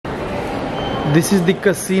This is the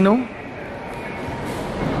casino.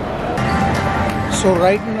 So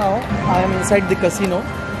right now I am inside the casino.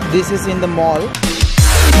 This is in the mall.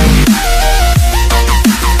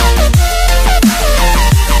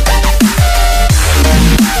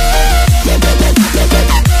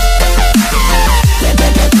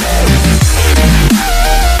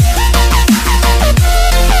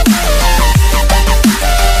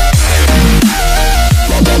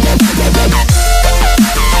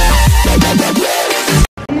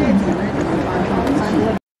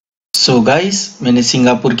 So guys, मैंने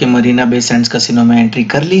Singapore के Marina Bay Sands casino में entry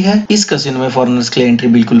कर ली है। इस casino में foreigners के लिए एंट्री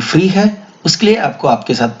बिल्कुल फ्री है। उसके लिए आपको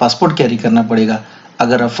आपके साथ पासपोर्ट कैरी करना पड़ेगा।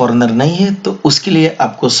 अगर आप फॉरेनर नहीं है तो उसके लिए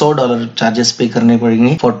आपको $100 चार्जेस पे करने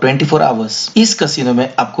पड़ेंगे फॉर 24 आवर्स। इस कैसीनो में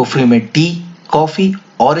आपको फ्री में T, coffee,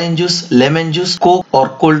 orange juice, lemon juice, Coke और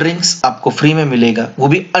कोल्ड ड्रिंक्स आपको फ्री में मिलेगा, वो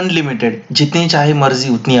भी अनलिमिटेड। जितनी चाहे मर्जी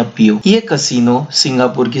उतनी आप पियो। ये कैसीनो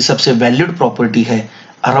सिंगापुर की सबसे वैल्यूड प्रॉपर्टी है,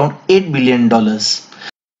 अराउंड $8 बिलियन।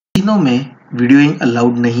 कैसीनो में वीडियोइंग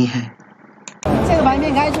अलाउड नहीं है।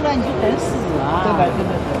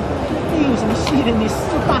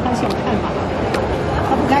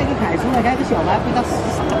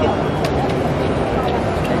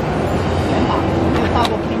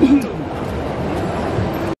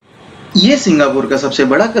 ये सिंगापुर का सबसे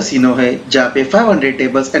बड़ा कैसीनो है, जहाँ पे 500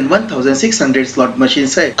 टेबल्स एंड 1600 स्लॉट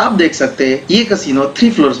मशीन्स है। आप देख सकते हैं ये कैसीनो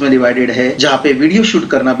 3 फ्लोर्स में डिवाइडेड है, जहाँ पे वीडियो शूट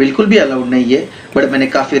करना बिल्कुल भी अलाउड नहीं है, बट मैंने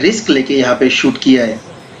काफी रिस्क लेके यहाँ पे शूट किया है।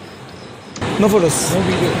 No photos. No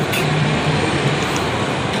video.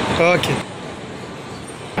 Okay.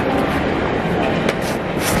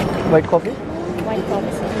 White coffee? White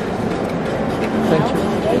coffee. Thank you.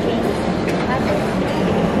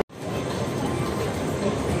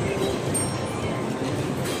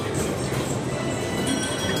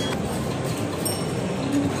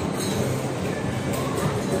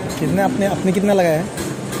 कितने अपने कितना लगाया है?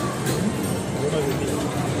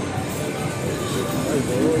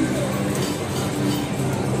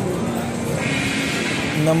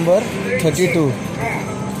 नंबर 32।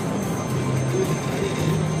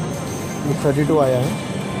 32 आया है।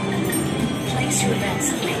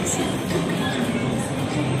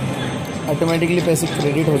 ऑटोमेटिकली पैसे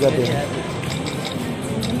क्रेडिट हो जाते हैं।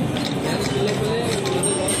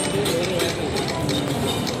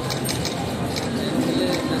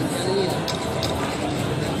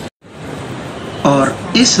 और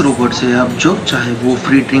इस रोबोट से आप जो चाहे वो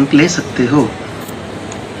फ्री ड्रिंक ले सकते हो।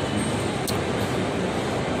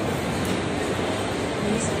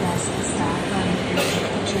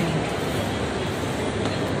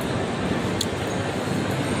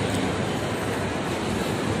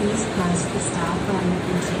 Please press the stop button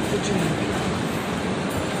and take the drink.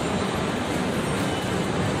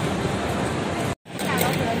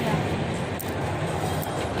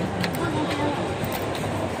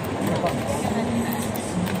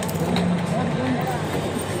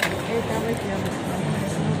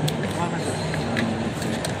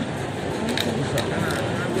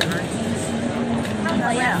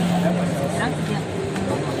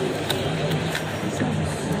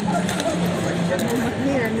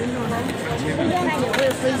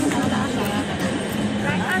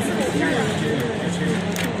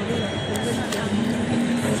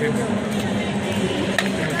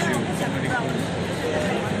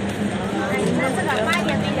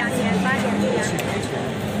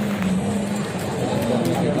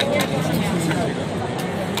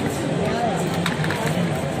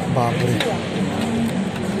 बाप रे।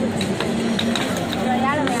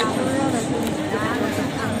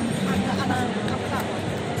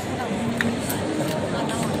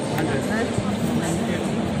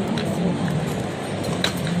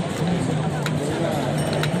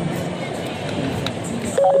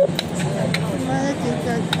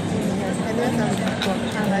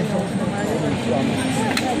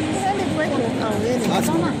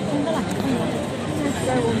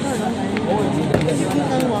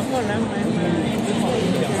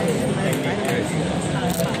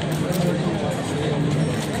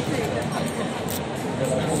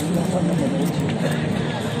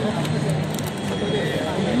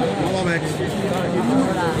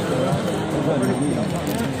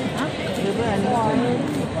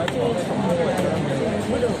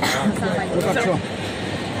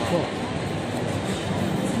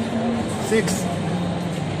 Six,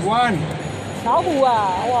 one. 老虎啊，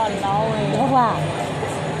哇，老哎，哇，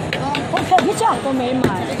我可一张都没买，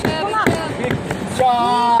哇，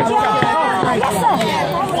加！哇，yes，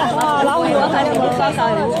哇，老虎，我看见我。包手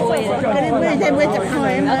嚟做嘢。嗰啲每隻每隻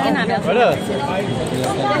開啊！幾難嘅。係啦。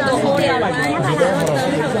到好料啦！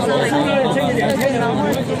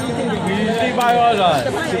礼拜二了。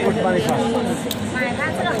买它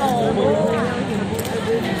这个好。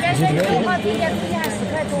但是以后提前还10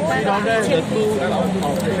块多。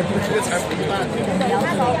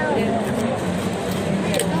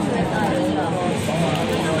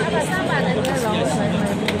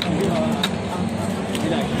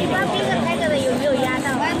你把这个开着的有没有压到？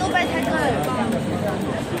都被开着了。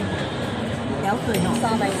有水哦。300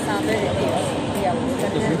看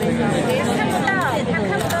不到，他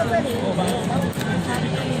看不到这里。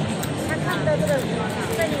他看不到这个，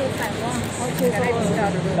这里有反光。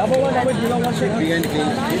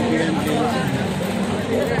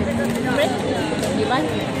你们？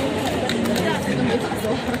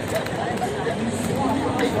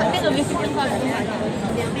这个没法说，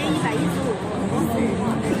两边115。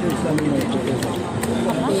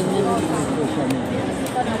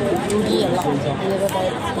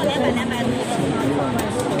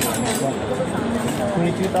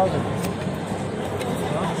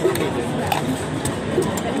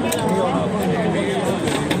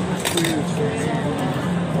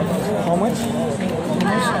How much?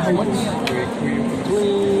 How much?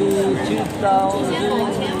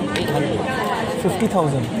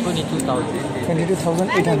 50,000.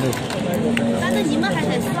 22,800. 但是你们还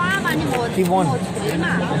在耍嘛？你莫吹嘛。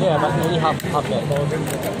Yeah, but only half that.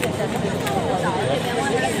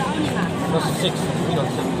 Not 6, we don't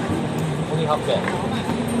 6. Only half that.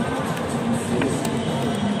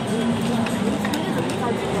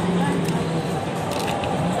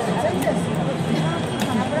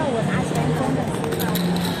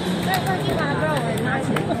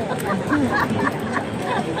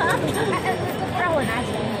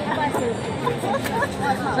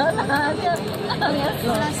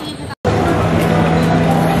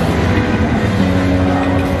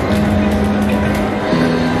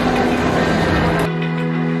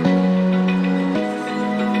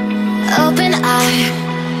 Open eye,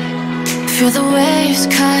 feel the waves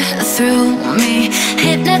cut through me,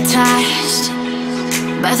 hypnotized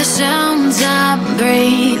by the sounds I'm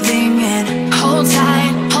breathing in. Hold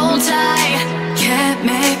tight,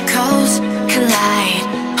 chemicals collide.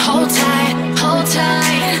 Hold tight, hold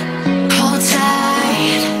tight, hold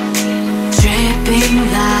tight. Dripping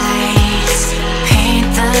lights paint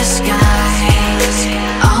the skies,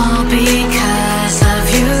 all because of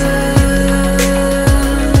you.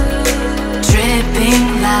 Dripping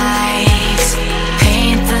lights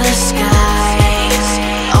paint the skies,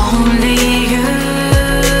 only you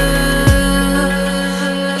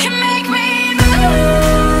can make me move.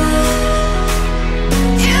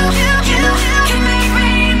 You can make me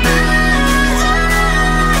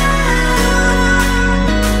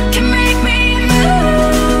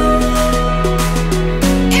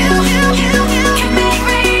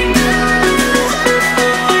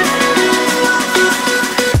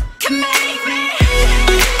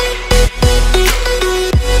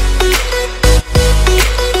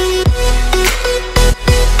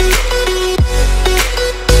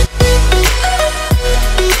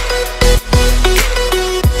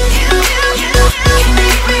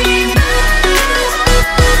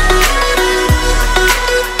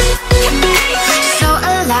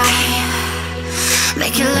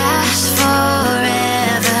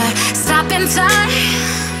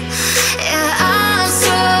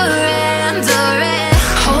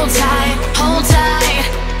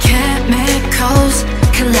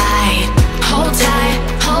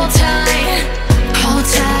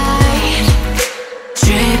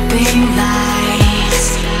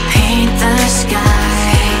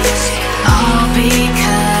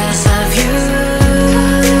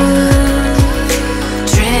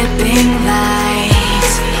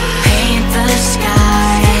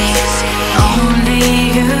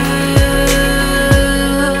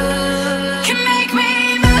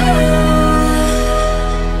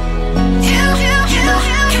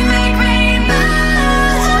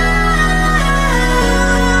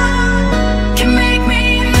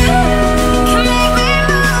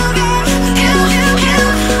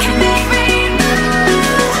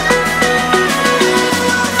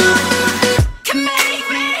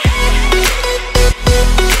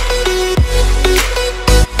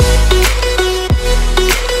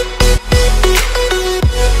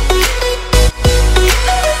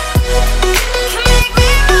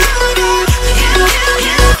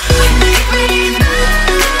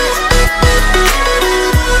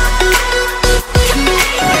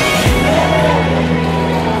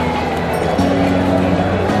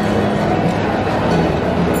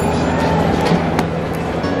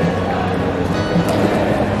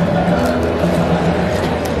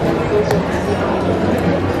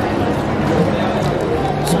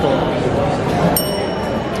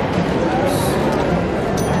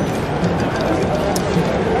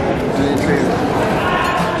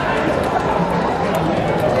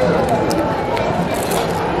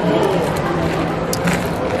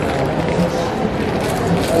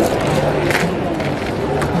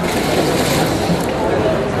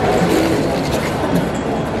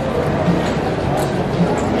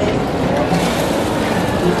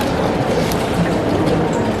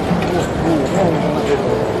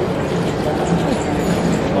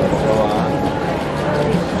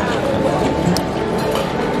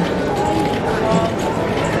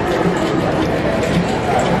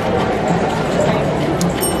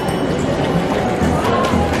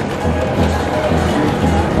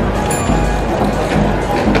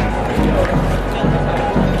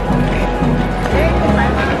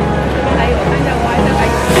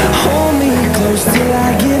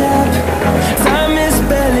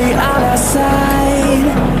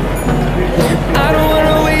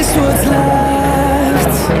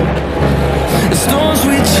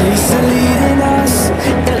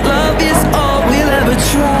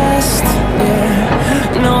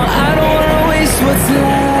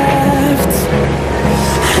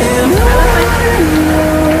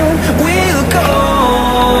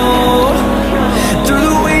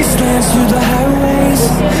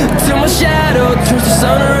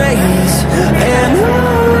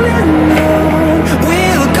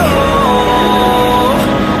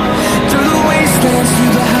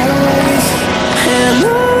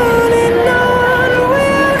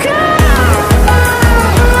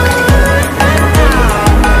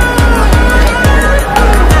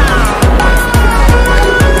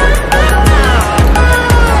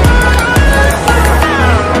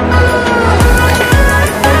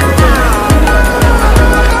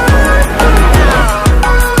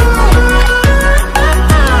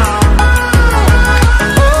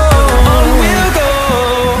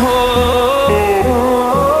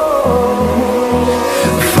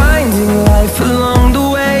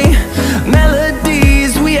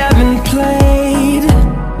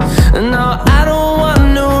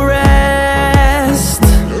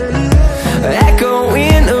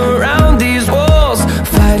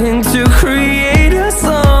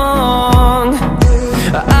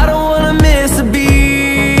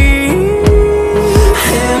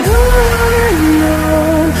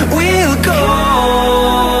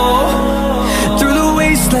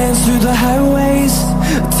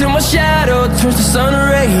till my shadow turns to sun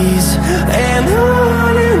rays. And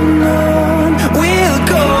on we'll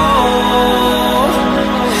go,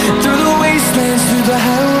 through the wastelands, through the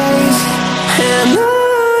highways, and on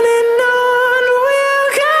we'll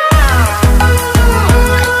go.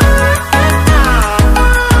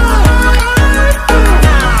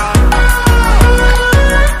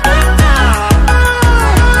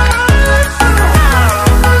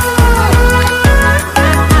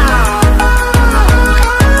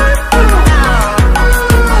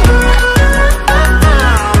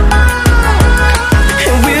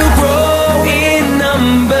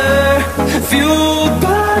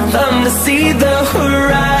 See the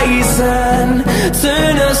horizon,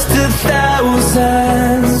 turn us to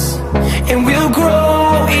thousands, and we'll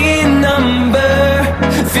grow in number,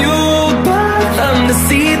 fueled by them to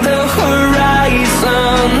see the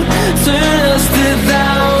horizon, turn us to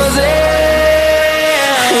thousands,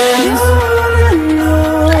 and on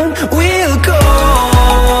we'll go,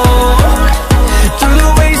 through the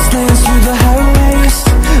wastelands, through the highways,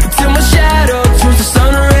 till my shadow turns to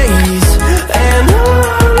sun rays, and on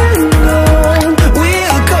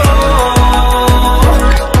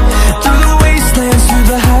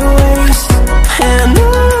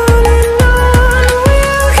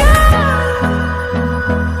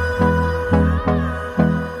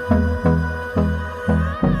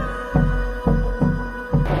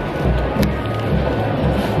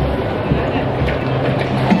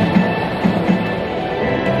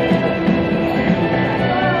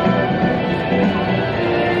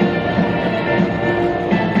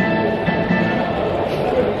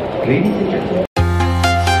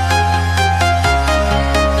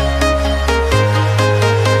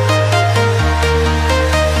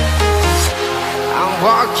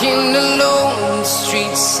walking alone, the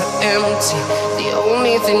streets are empty. The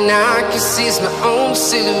only thing I can see is my own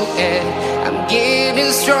silhouette. I'm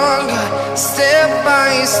getting stronger, step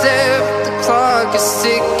by step. The clock is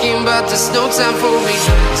ticking, but there's no time for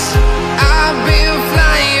regrets. I've been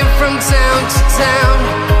flying from town to town,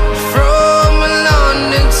 from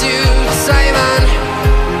London to Thailand.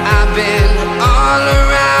 I've been all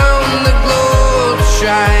around the globe,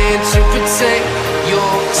 trying to protect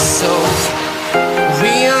your soul.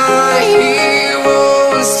 We are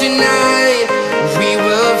heroes tonight. We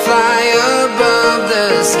will fly above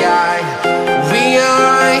the sky. We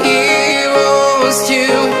are heroes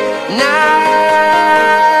tonight.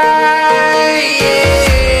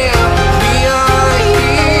 Yeah. We are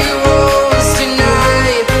heroes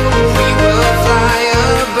tonight. We will fly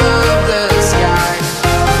above the sky.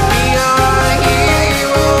 We are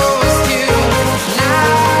heroes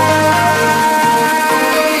tonight.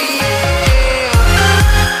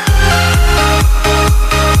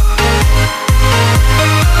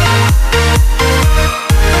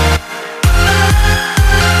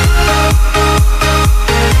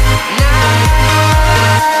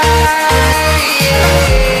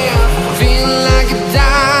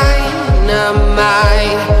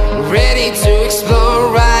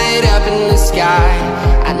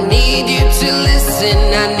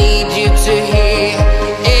 I need you to hear,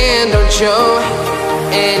 and don't show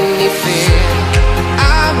any fear.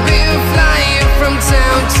 I've been flying from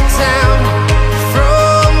town to town,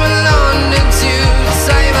 from London to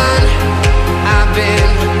Taiwan. I've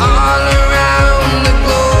been all around the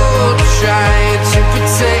globe, trying to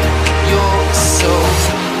protect your soul.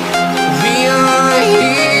 We are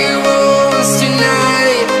heroes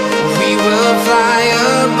tonight. We will fly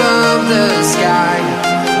above the sky.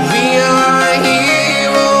 We are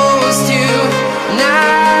heroes tonight.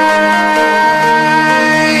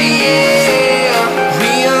 Yeah.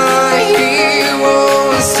 We are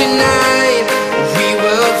heroes tonight. We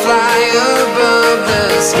will fly above the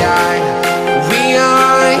sky. We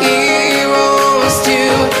are heroes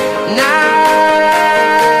tonight.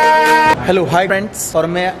 Hello hi friends, और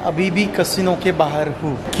मैं अभी भी casino के बाहर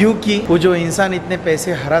हूँ क्योंकि वो जो इंसान इतने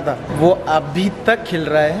पैसे हारा था वो अभी तक खेल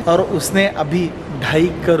रहा है और उसने अभी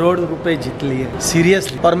 2.5 करोड़ रुपए जीत लिए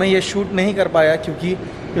सीरियसली। और मैं ये शूट नहीं कर पाया क्योंकि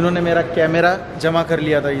इन्होंने मेरा कैमरा जमा कर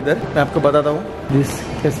लिया था इधर। मैं आपको बताता हूँ, दिस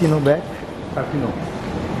कैसीनो बैग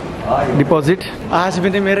डिपॉजिट। आज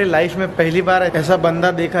मैंने मेरे लाइफ में पहली बार ऐसा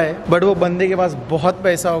बंदा देखा है, बट वो बंदे के पास बहुत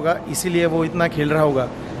पैसा होगा इसीलिए वो इतना खेल रहा होगा।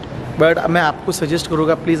 बट मैं आपको सजेस्ट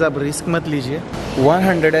करूँगा, प्लीज़ आप रिस्क मत लीजिए।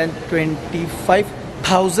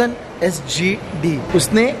 125,000 SGD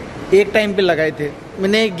उसने एक टाइम पे लगाए थे।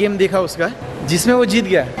 मैंने एक गेम देखा उसका जिसमें वो जीत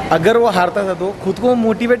गया। अगर वो हारता था तो खुद को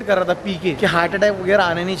मोटिवेट कर रहा था पी के कि हार्ट अटैक वगैरह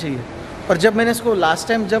आने नहीं चाहिए। और जब मैंने इसको लास्ट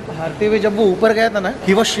टाइम जब हारते हुए जब वो ऊपर गया था ना,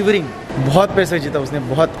 ही वॉज शिवरिंग। बहुत पैसे जीता उसने,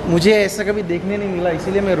 बहुत। मुझे ऐसा कभी देखने नहीं मिला,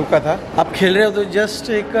 इसीलिए मैं रुका था। आप खेल रहे हो तो जस्ट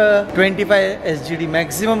एक 25 SGD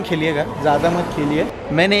मैक्सिमम खेलिएगा, ज़्यादा मत खेलिए।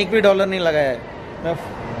 मैंने एक भी डॉलर नहीं लगाया है, मैं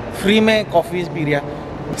फ्री में कॉफ़ीज पी रहा,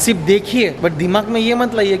 सिर्फ देखिए, बट दिमाग में ये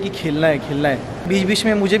मत लाइए कि खेलना है खेलना है। बीच बीच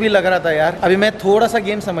में मुझे भी लग रहा था यार, अभी मैं थोड़ा सा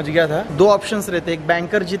गेम समझ गया था। 2 ऑप्शंस रहते, एक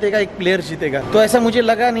बैंकर जीतेगा, एक प्लेयर जीतेगा। तो ऐसा मुझे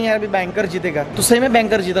लगा नहीं यार अभी बैंकर जीतेगा, तो सही में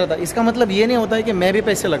बैंकर जीत रहा था। इसका मतलब ये नहीं होता है कि मैं भी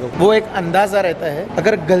पैसे लगाऊं, वो एक अंदाजा रहता है।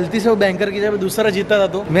 अगर गलती से वो बैंकर की जगह दूसरा जीता था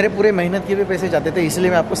तो मेरे पूरे मेहनत के भी पैसे जाते थे। इसलिए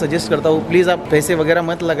मैं आपको सजेस्ट करता हूँ, प्लीज आप पैसे वगैरह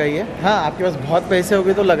मत लगाइए। हाँ, आपके पास बहुत पैसे हो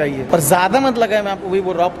गए तो लगाइए, पर ज्यादा मत लगाए। मैं आपको वही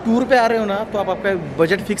बोल रहा हूँ, आप टूर पे आ रहे हो ना, तो आप आपका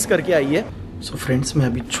बजट फिक्स करके आइए। सो फ्रेंड्स, मैं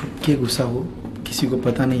अभी छुप के घुसा हूँ, किसी को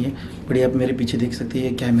पता नहीं है। बड़ी आप मेरे पीछे देख सकते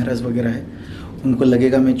हैं, कैमरास वगैरह है। उनको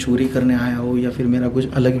लगेगा मैं चोरी करने आया हूँ या फिर मेरा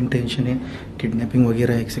कुछ अलग इंटेंशन है, किडनैपिंग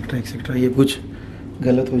वगैरह एक्सेट्रा एक्सेट्रा। ये कुछ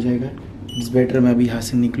गलत हो जाएगा। इट्स बेटर मैं अभी यहाँ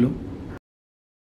से निकलूँ।